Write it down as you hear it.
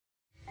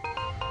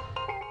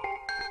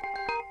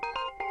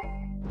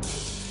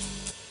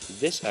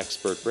This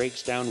expert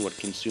breaks down what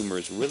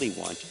consumers really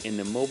want in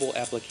the mobile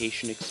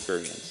application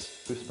experience.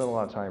 We've spent a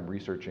lot of time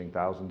researching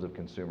thousands of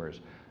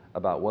consumers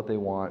about what they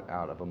want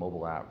out of a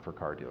mobile app for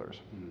car dealers.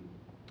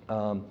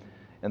 And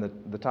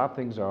the top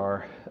things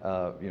are,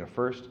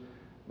 first,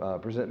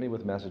 present me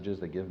with messages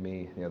that give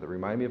me, that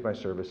remind me of my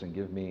service and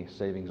give me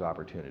savings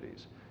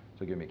opportunities.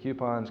 So give me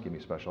coupons, give me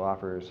special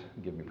offers,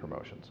 give me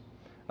promotions.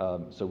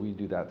 So we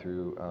do that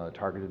through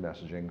targeted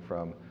messaging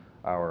from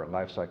our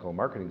lifecycle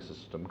marketing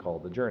system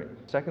called The Journey.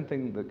 Second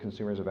thing that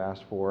consumers have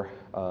asked for,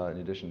 in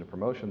addition to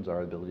promotions,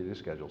 are the ability to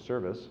schedule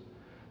service.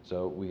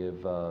 So we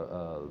have,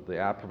 the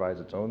app provides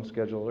its own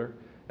scheduler,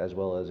 as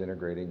well as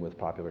integrating with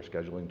popular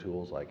scheduling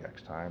tools like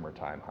XTime or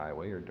Time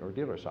Highway or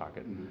Dealer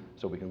Socket.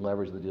 So we can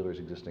leverage the dealer's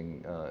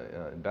existing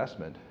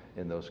investment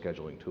in those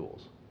scheduling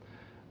tools.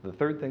 The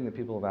third thing that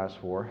people have asked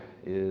for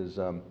is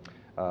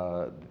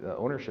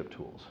ownership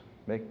tools.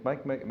 Make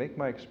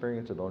my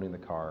experience of owning the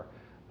car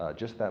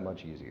just that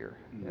much easier.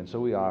 And so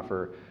we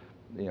offer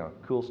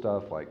cool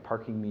stuff like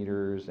parking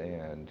meters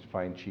and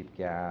find cheap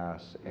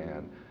gas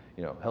and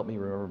help me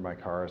remember my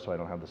car so I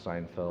don't have the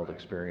Seinfeld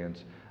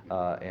experience,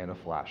 and a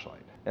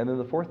flashlight. And then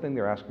the fourth thing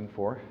they're asking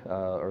for,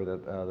 or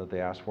that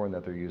they asked for and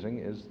that they're using,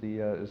 is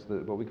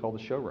what we call the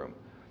showroom,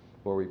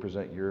 where we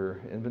present your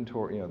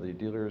inventory, the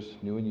dealer's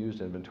new and used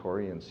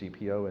inventory and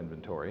CPO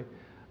inventory,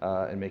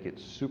 and make it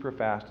super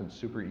fast and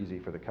super easy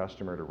for the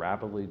customer to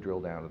rapidly drill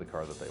down to the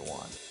car that they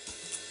want.